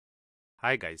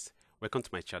Hi guys, welcome to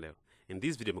my channel. In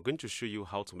this video, I'm going to show you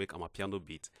how to make Amapiano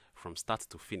beat from start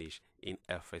to finish in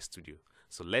FL Studio.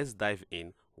 So let's dive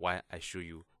in while I show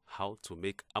you how to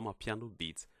make Amapiano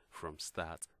beat from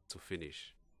start to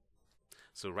finish.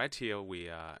 So right here we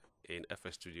are in FL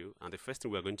Studio, and the first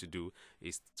thing we're going to do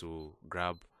is to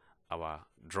grab our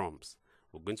drums.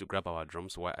 We're going to grab our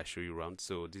drums while I show you around.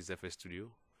 So this is FL Studio.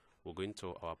 We're going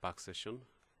to our back session.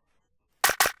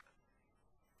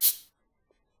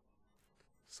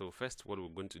 So first what we're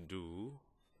going to do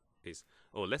is,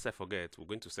 lest I forget, we're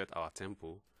going to set our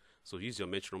tempo. So use your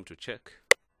metronome to check.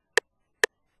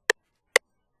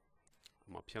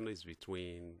 My piano is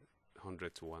between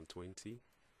 100 to 120.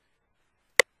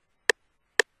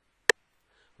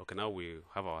 Okay, now we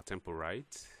have our tempo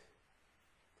right.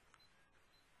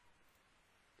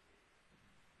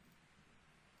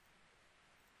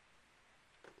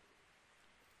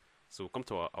 So come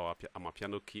to our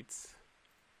Amapiano kit.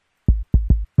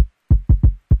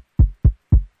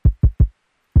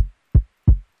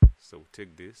 So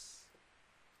take this.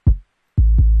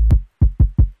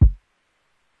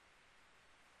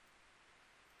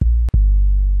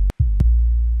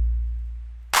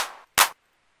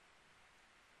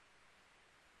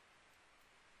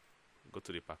 Go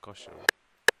to the percussion.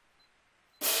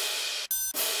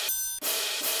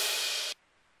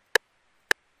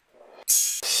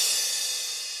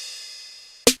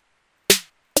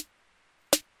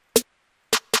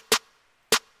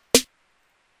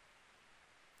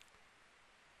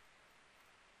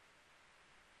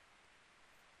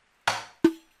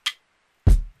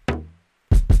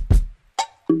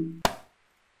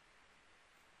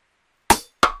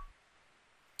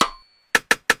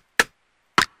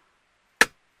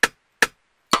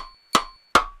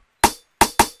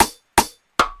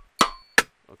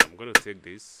 Okay, I'm going to take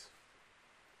this.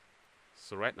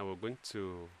 So right now we're going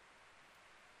to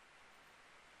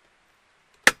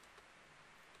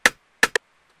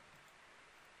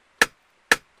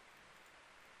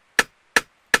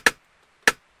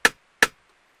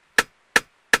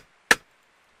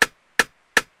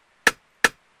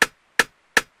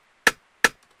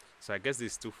I guess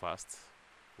this is too fast.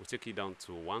 We'll take it down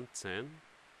to 110.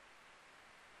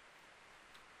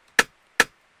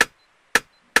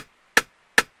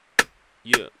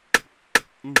 Yeah.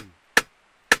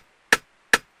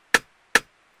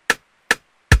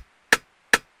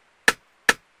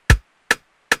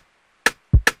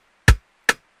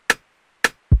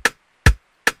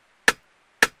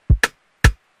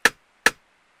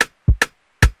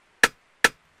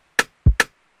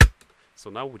 So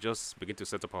now we just begin to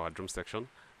set up our drum section.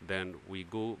 Then we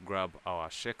go grab our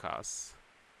shakers.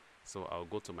 So I'll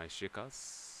go to my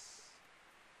shakers.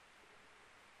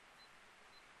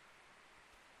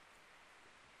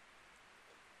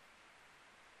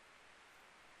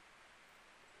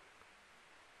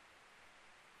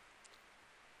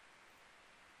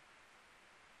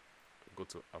 Go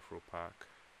to Afro Park.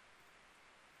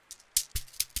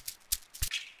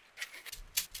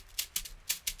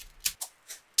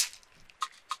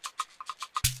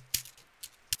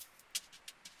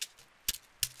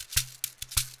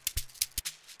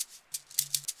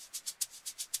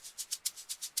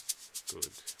 Good.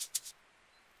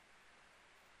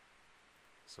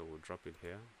 So we'll drop it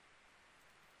here.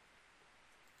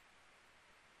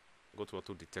 Go to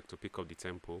auto detect to pick up the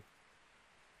tempo.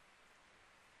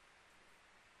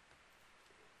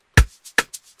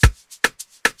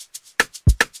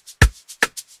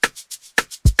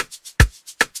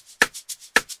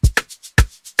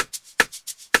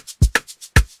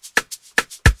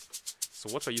 So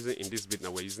what we're using in this beat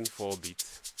now, we're using 4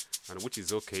 beats, and which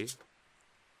is okay.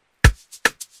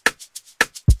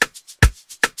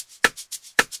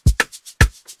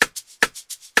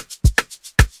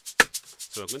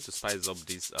 So we're going to spice up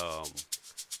this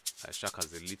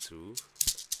shakas a little,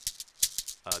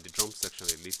 the drum section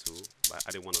a little, by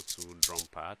adding 1 or 2 drum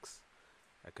packs.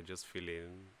 I could just fill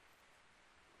in.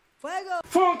 Fuego!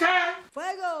 Funke!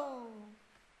 Fuego!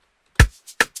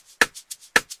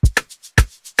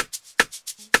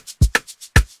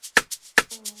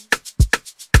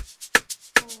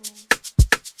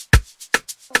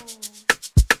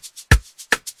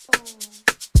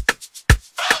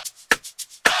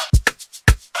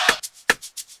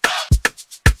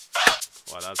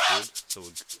 Wow, that's good. So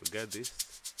we'll get this.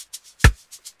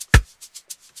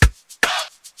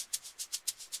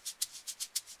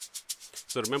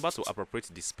 So remember to appropriate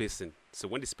the spacing. So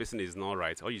when the spacing is not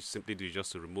right, all you simply do is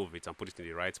just to remove it and put it in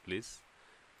the right place.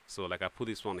 So like I put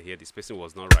this one here, the spacing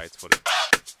was not right for it.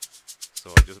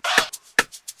 So I just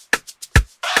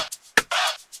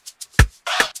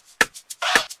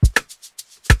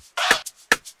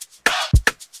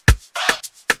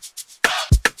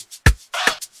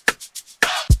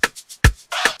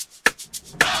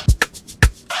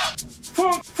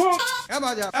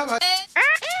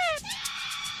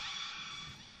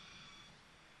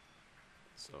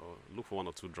So look for one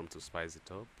or two drums to spice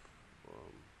it up.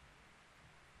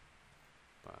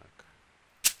 Back.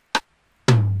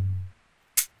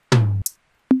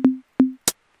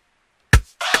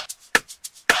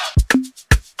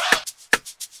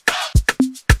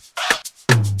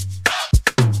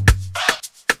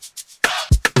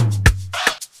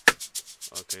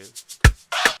 Okay.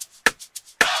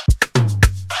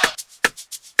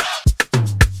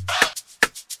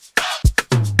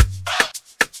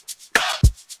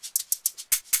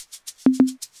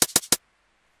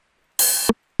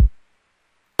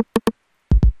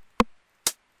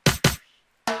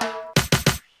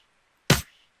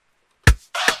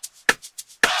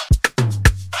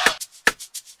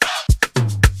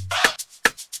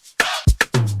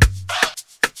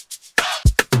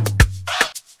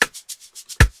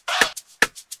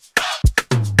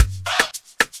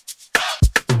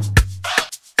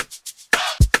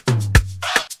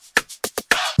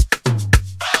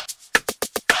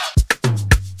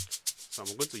 So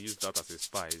I'm going to use that as a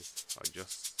spice. I'll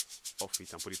just off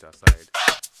it and put it aside.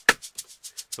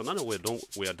 So now that we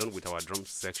are done with our drum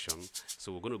section,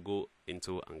 so we're going to go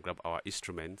into and grab our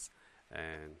instruments.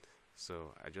 And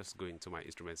so I just go into my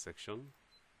instrument section.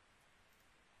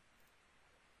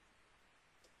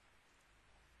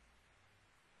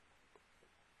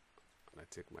 And I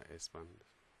take my S band.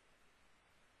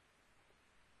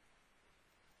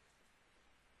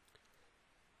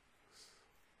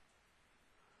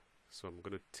 So I'm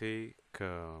going to take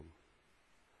a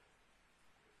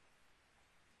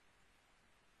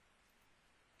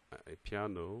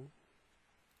piano.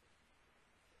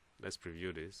 Let's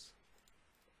preview this.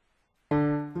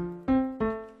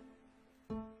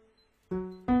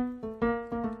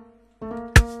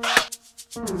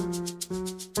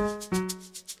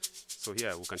 So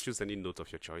here we can choose any note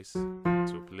of your choice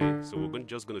to play. So we're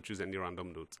just going to choose any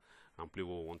random note and play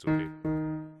what we want to play.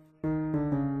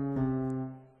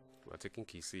 We're taking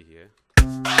key C here.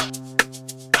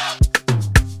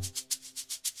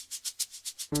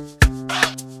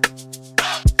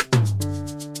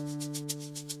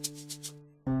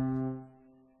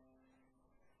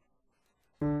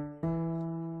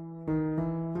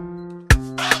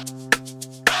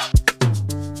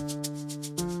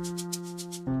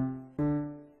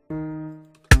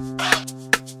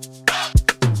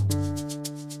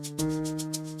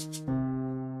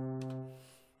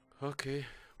 Okay,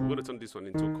 we're going to turn this one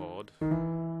into a chord.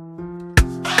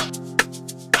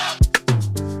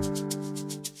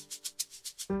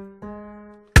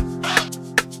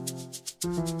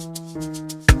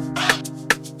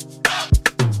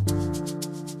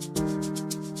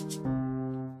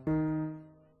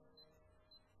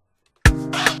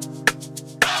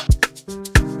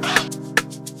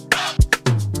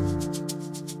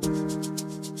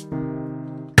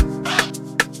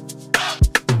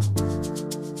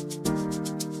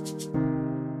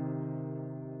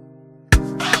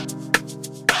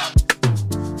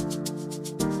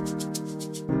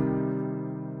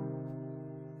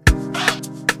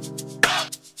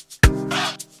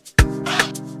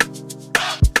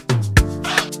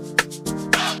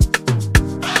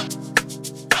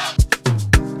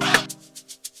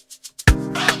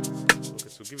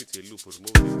 So give it a loop, we'll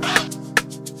remove it.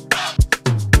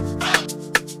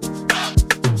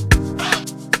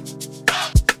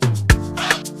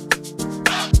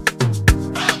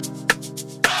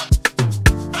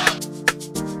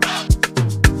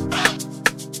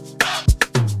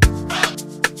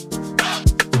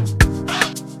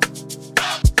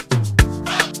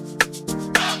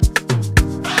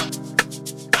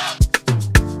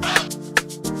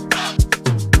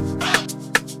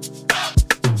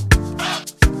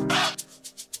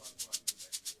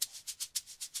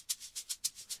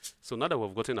 So now that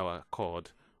we've gotten our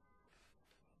chord,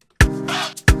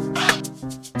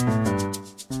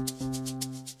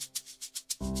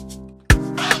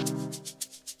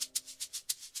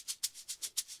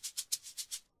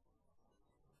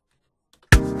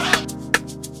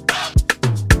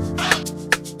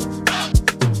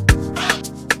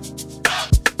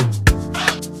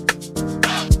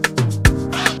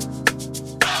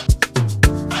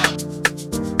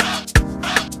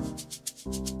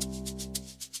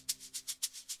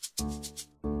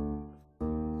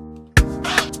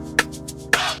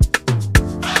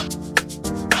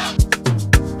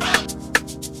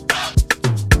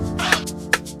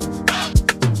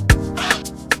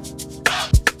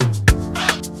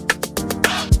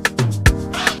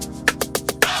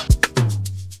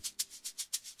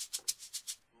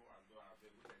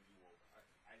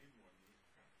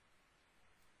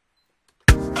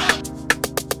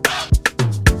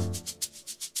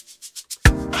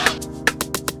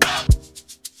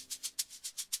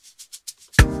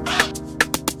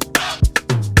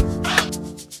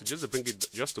 just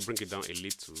to bring it down a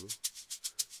little,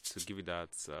 to give it that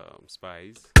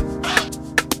spice.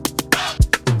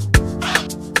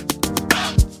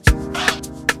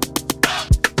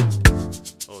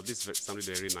 Oh, this sounded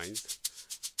very nice.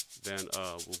 Then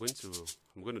I'm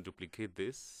going to duplicate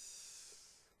this.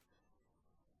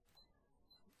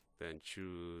 Then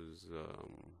choose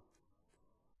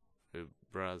a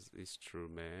brass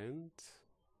instrument.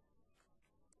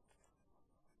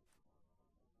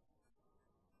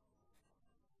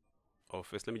 Oh,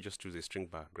 first let me just choose a string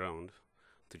background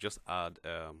to just add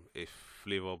a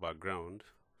flavor background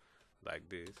like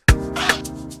this,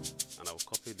 and I'll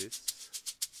copy this.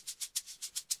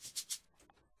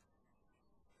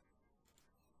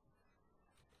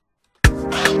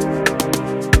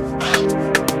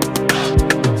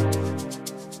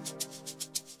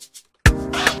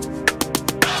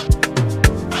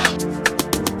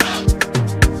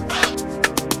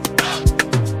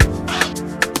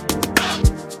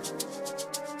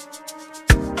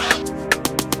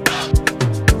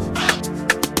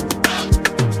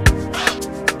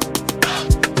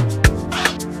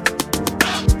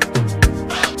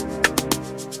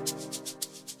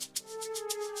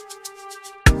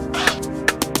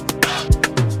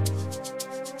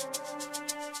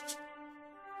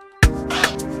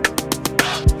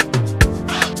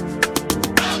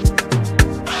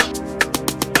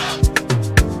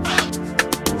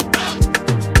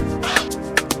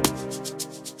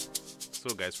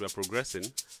 So guys, we are progressing.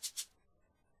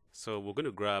 So we're going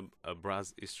to grab a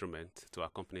brass instrument to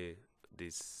accompany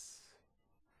this,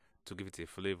 to give it a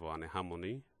flavor and a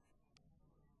harmony.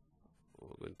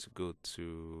 We're going to go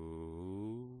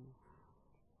to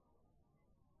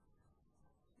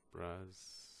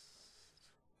brass.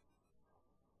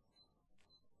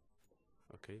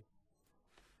 Okay.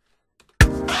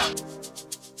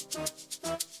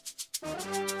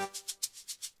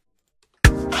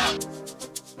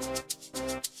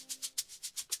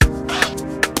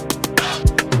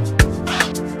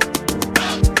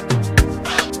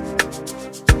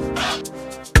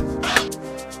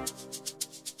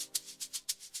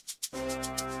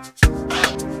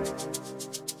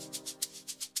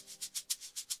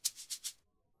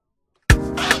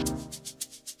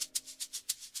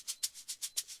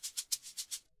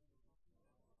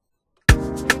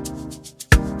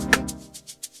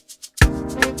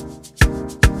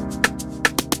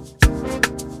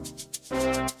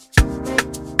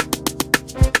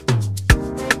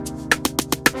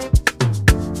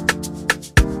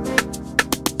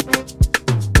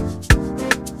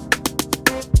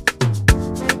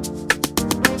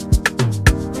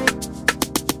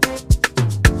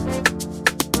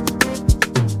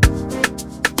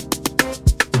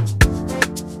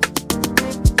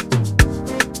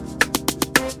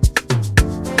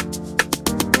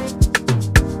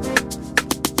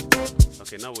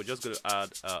 Okay, now we're just going to add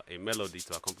a melody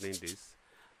to accompany this,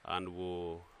 and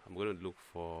I'm going to look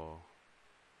for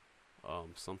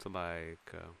something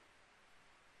like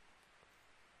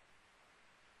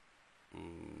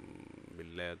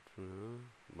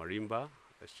marimba.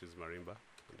 Let's choose marimba.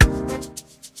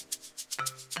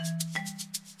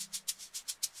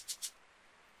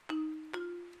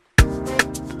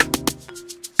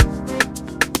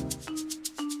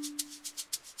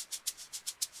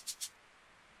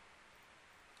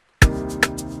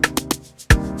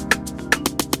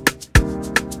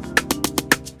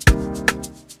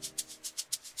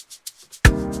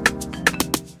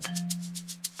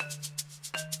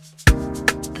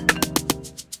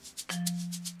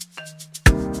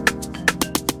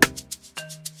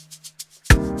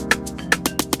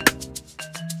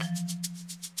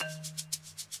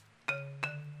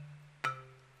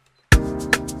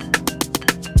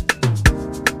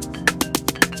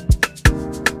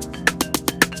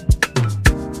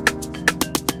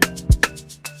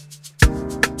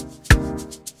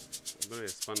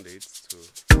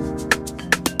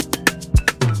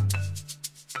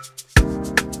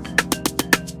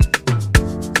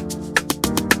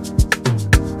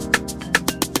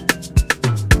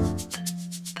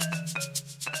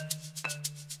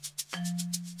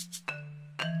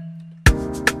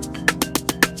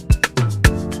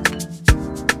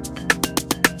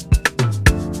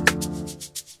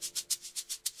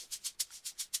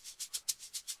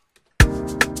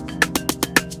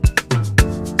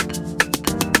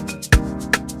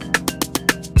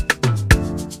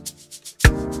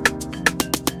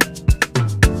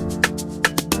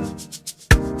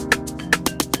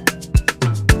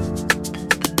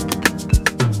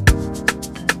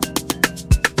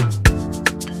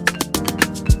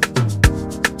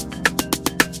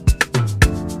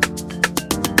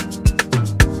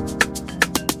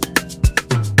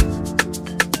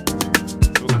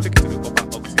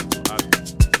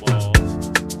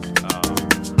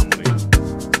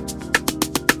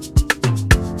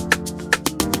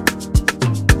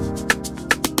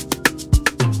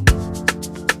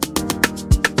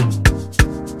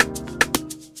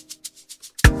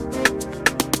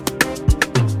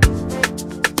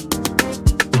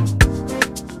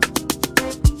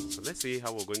 let's see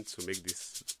how we're going to make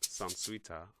this sound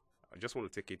sweeter. I just want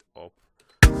to take it up.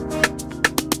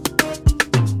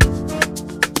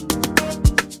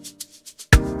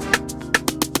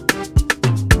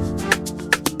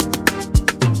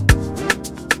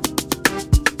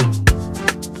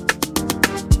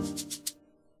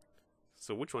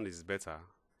 So which one is better?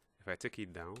 If I take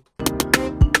it down, yeah,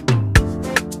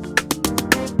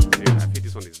 I feel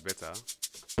this one is better.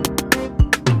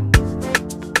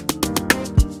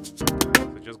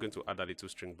 So just going to add a little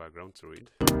string background to it.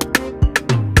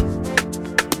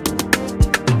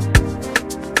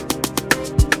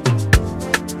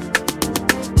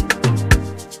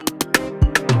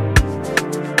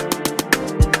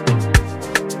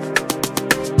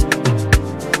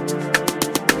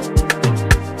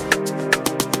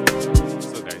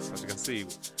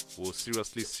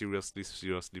 We're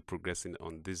seriously progressing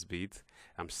on this beat.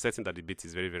 I'm certain that the beat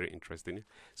is very interesting.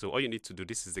 So all you need to do,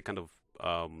 this is the kind of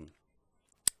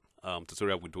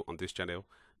tutorial we do on this channel.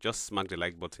 Just smack the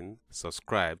like button,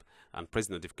 subscribe, and press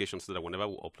the notification so that whenever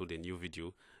we upload a new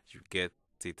video, you get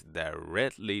it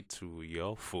directly to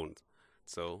your phone.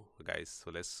 So guys,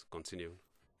 so let's continue.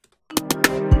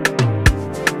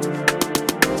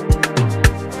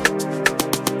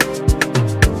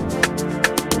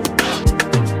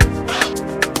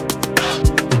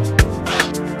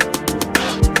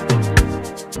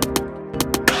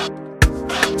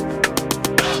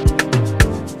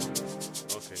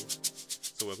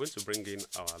 We're going to bring in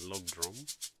our log drum.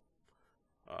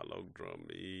 Our log drum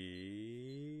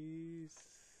is,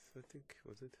 I think,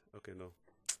 was it? Okay, no.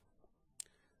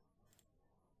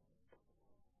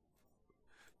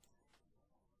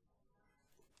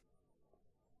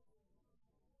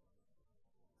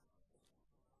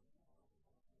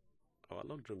 Our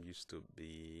log drum used to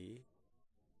be,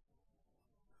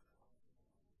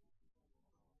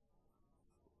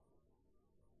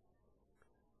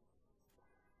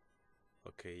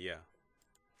 okay, yeah,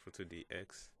 to the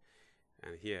X,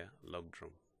 and here log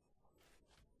drum.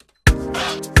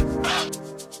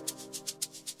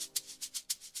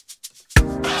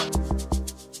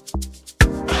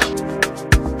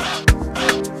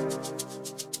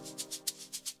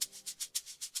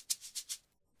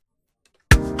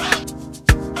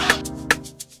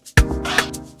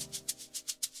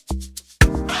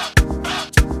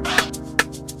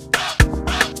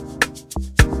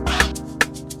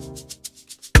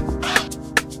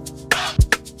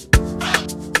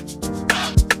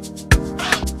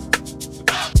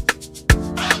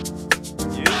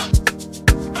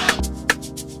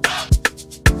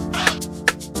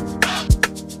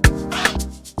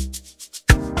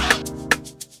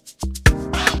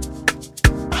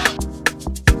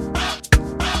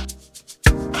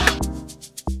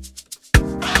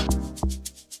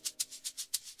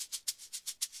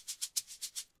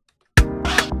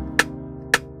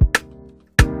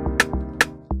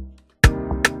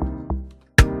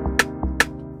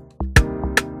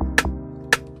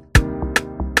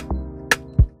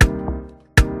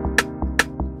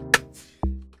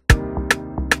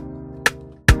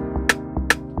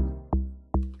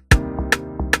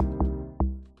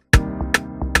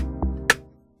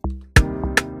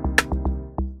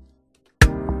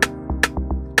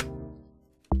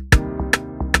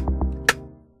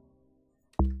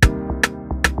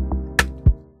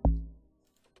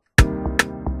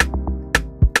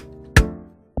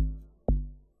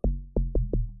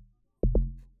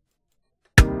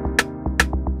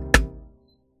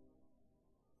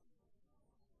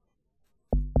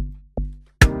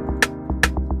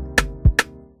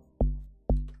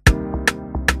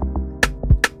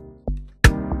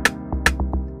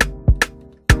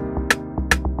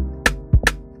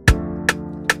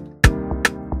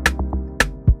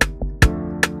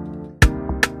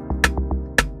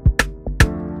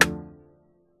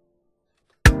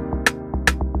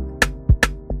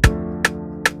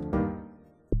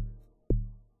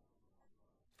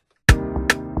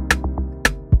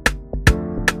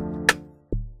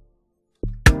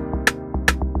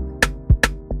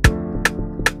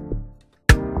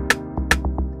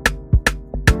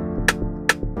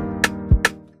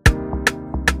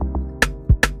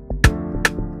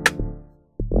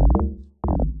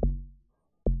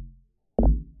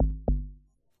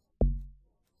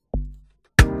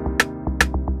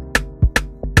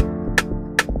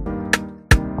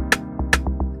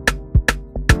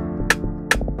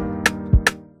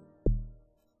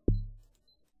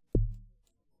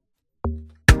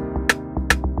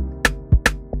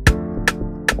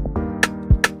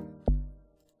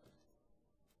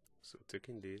 So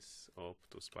taking this up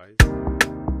to spice.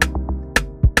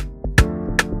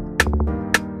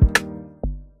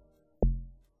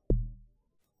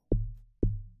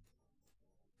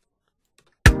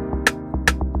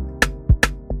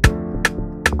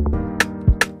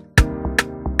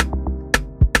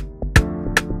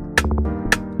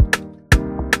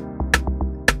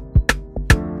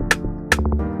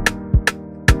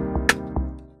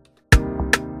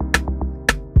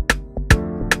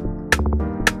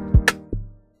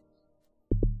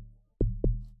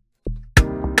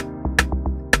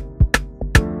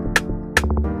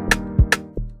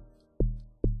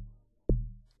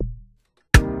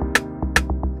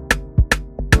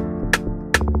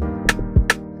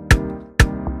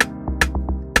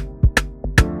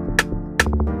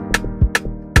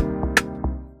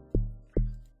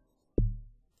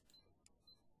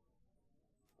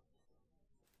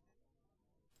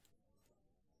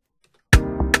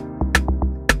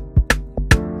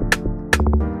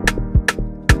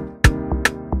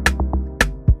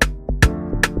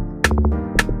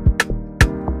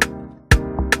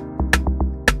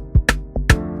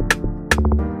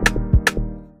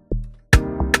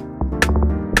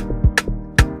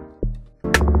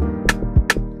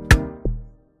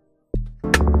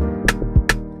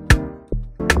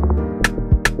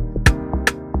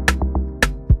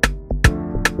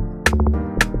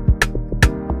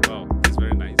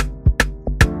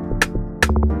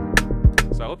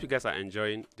 guys are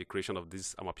enjoying the creation of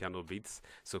these Amapiano beats,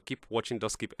 so keep watching, don't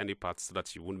skip any parts so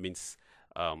that you won't miss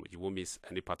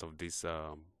any part of this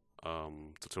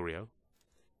tutorial.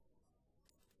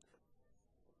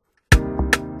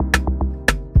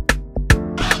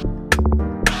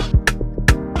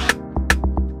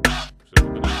 So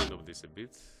we're gonna clean up this a bit.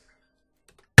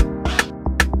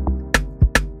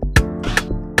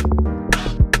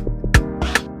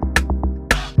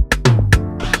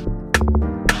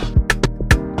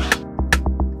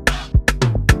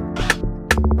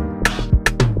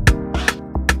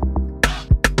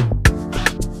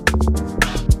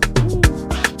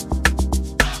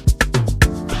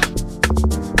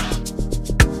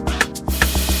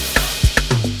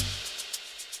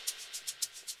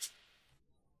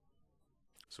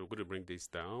 So we're going to bring this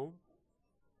down.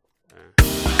 Let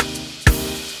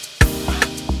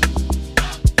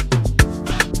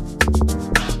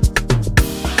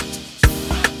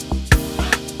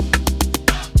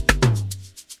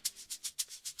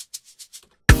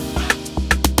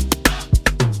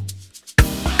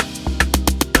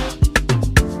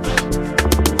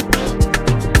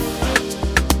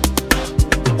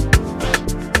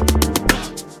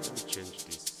me change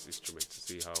this instrument to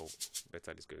see how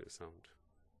better it's going to sound.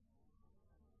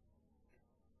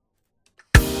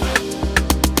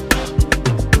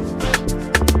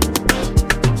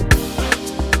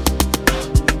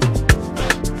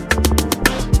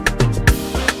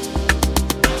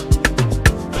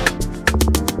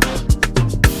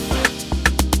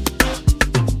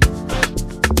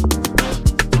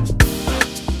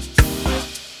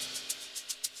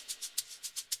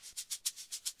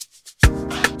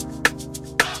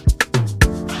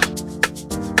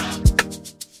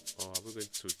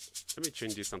 Let me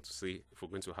change this and to see if we're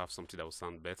going to have something that will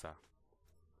sound better.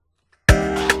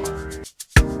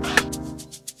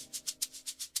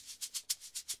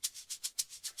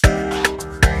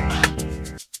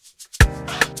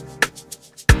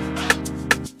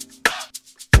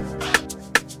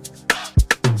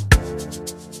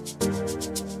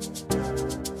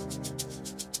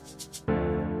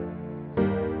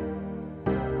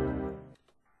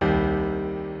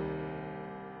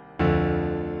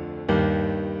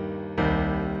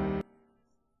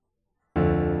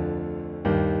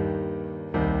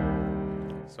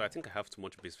 So I think I have too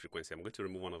much bass frequency. I'm going to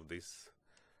remove one of these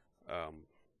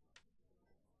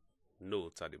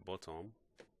notes at the bottom.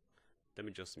 Let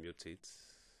me just mute it.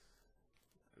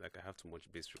 Like I have too much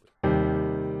bass frequency.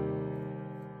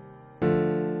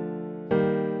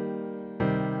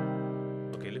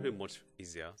 Okay, a little bit much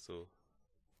easier. So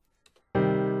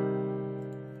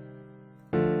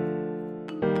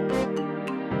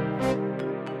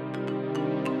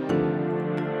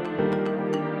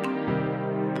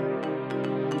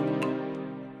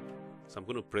I'm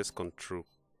going to press Ctrl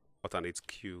alternate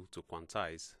Q to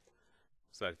quantize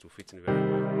so that it will fit in very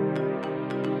well.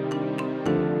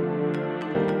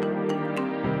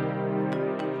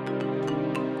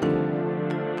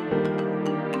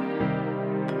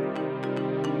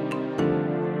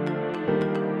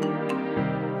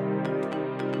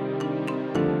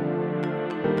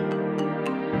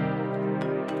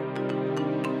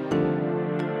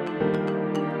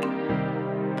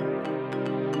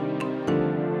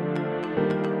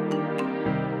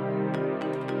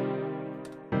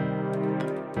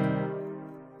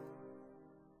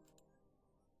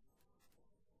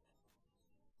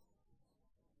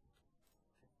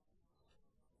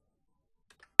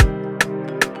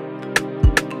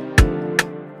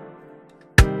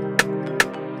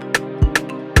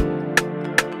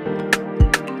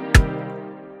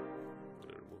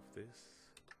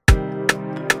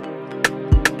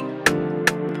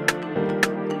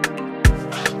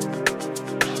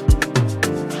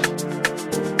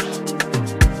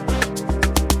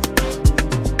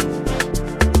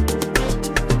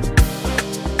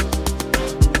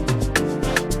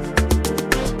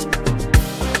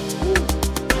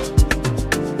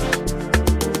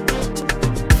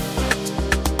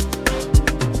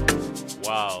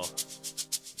 Wow,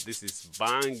 this is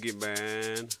banging,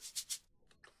 man.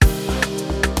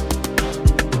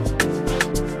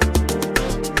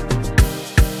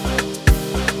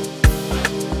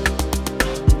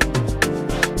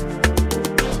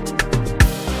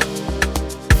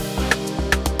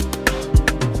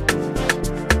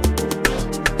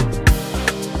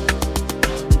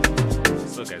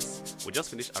 So guys, we just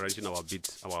finished arranging our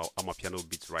beats, our Amapiano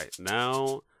beats right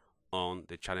now on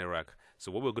the channel rack.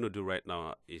 So what we're going to do right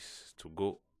now is to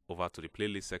go over to the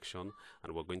playlist section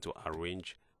and we're going to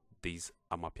arrange this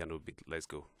Amapiano beat. Let's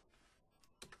go.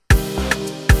 So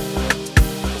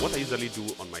what I usually do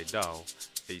on my DAW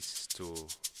is to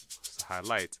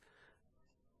highlight,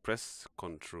 press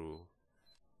Control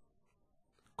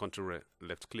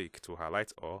left click to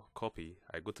highlight or copy.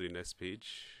 I go to the next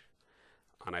page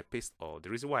and I paste all. The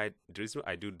reason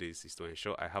I do this is to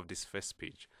ensure I have this first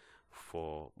page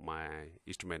for my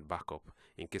instrument backup.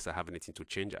 In case I have anything to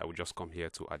change, I will just come here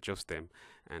to adjust them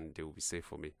and they will be safe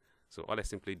for me. So all I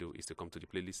simply do is to come to the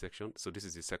playlist section. So this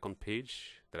is the second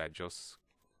page that I just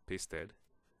pasted,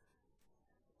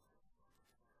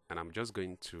 and I'm just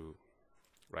going to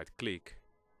right click,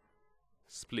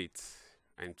 split,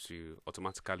 and to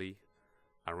automatically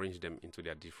arrange them into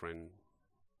their different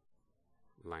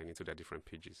into their different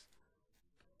pages.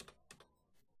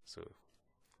 So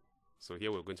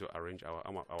here we're going to arrange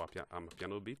our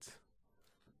piano beat.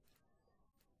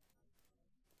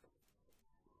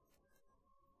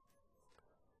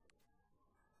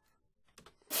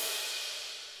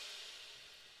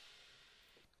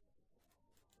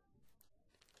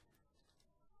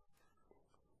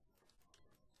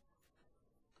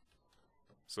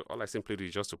 So all I simply do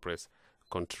is just to press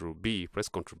Ctrl B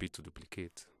to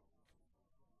duplicate.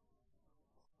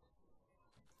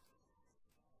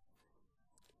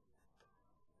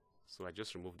 So I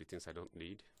just remove the things I don't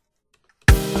need.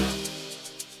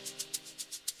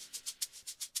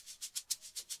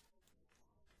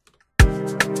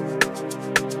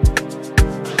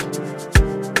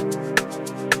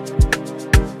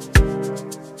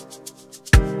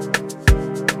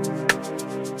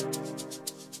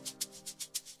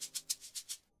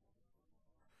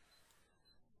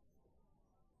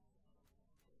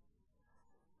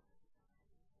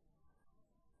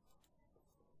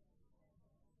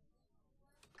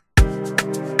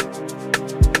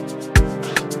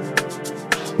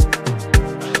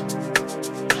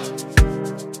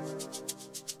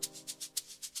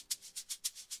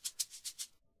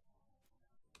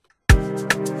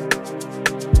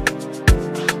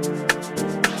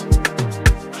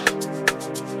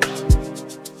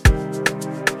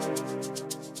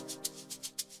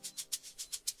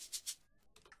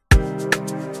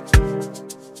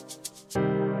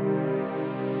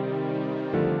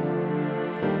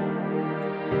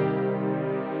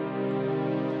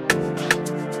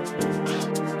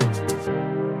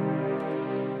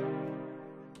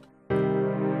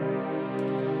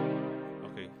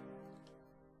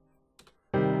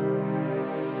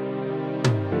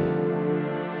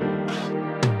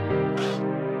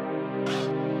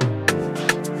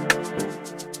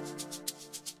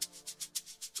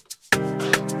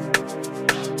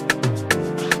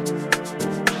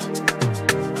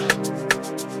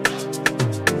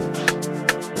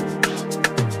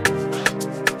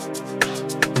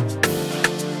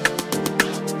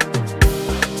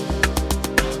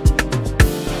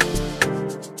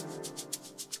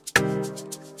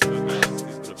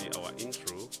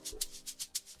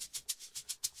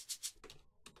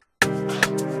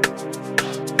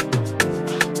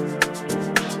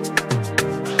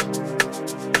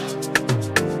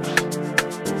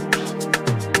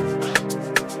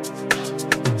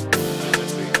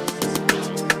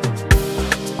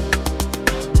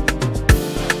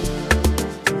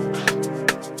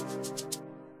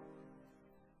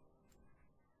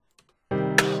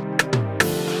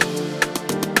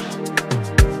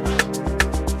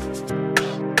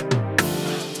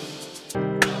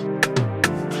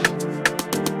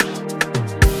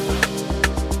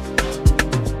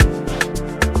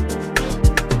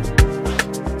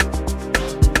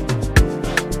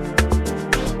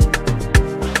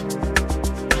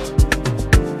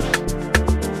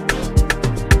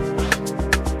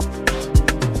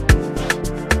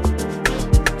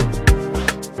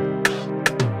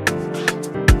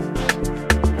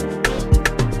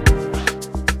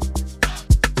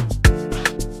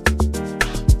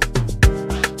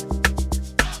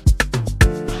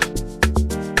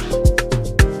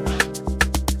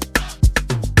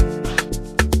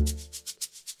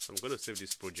 Save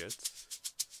this project.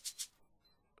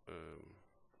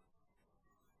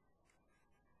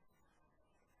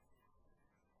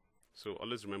 So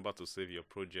always remember to save your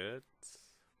project.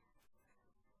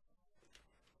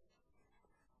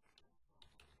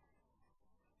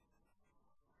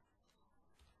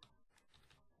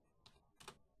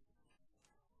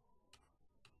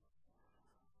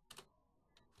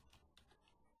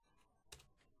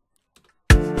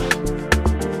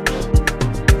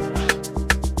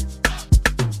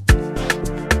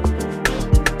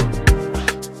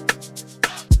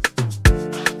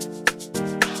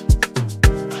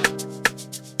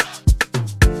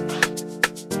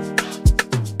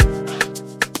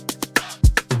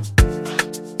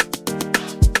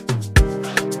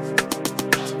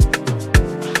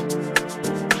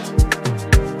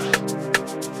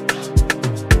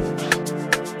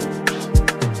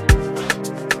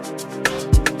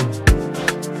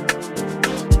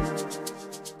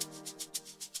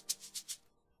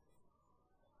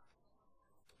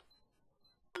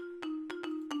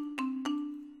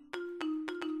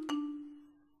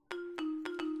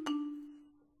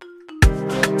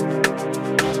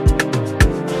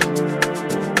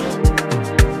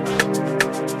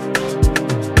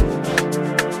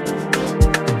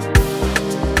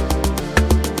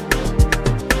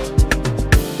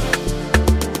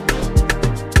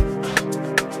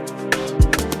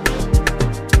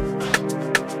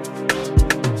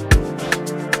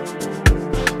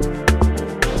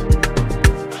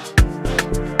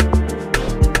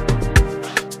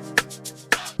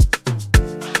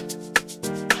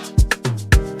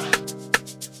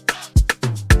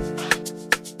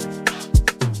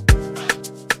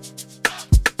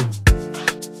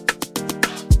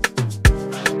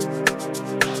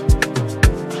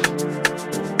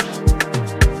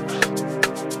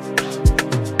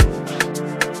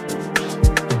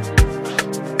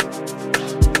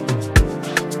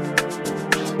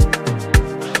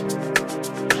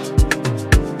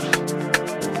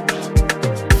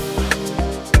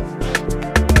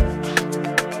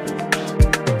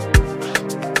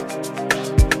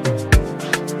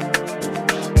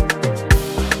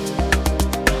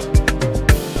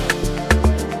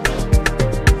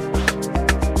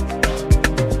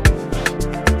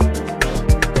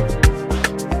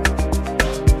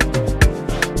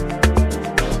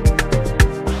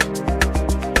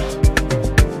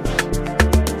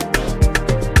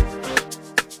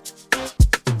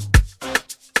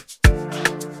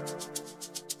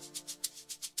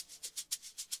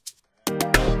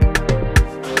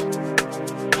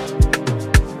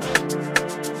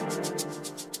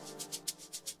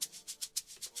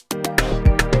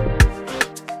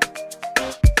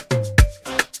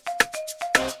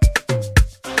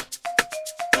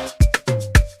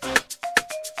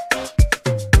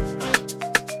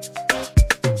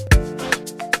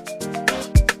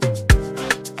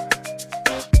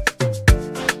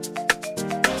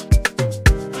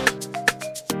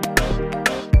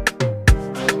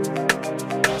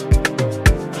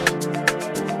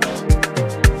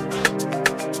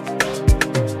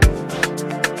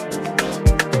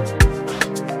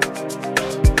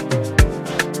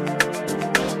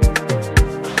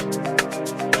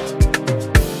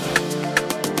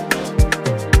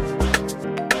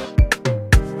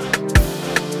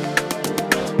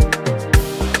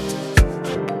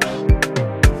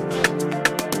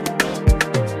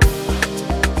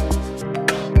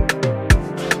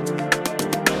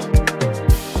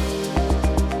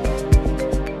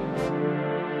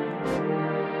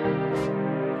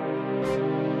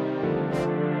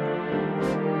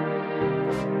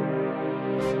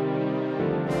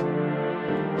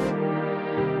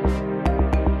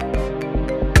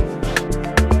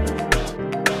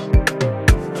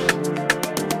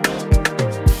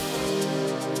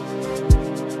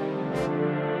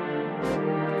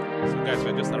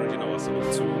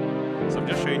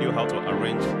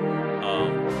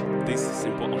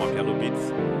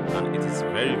 beat, and it is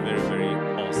very, very, very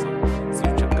awesome. So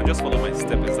you can just follow my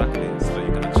step exactly so that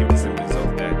you can achieve the same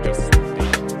result there. Just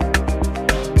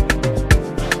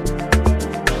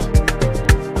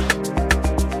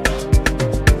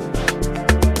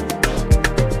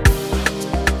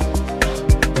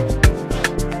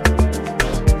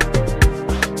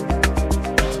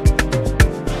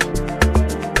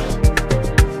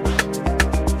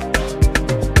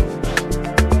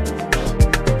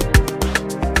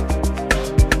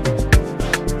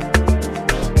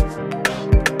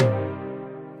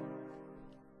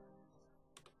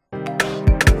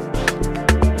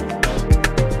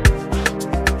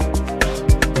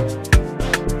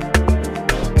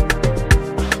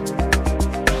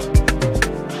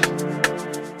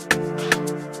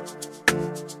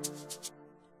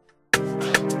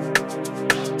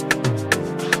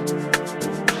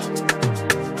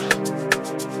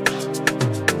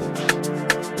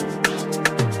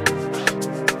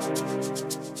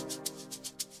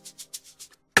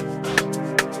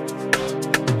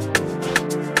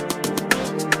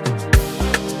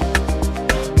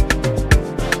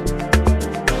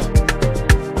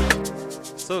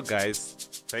so guys,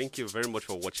 thank you very much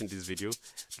for watching this video.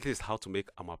 This is how to make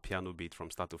Amapiano beat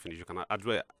from start to finish. You can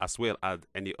as well add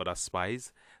any other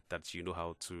spice that you know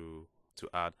how to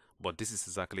add, but this is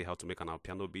exactly how to make an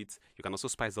Amapiano beat. You can also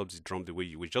spice up the drum the way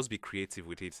you will. Just be creative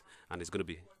with it, and it's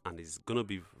gonna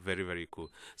be very, very cool.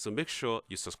 So make sure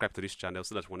you subscribe to this channel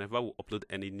so that whenever we upload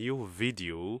any new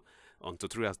video on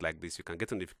tutorials like this, you can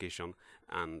get a notification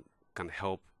and can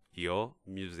help your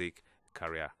music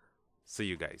career. See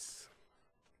you guys.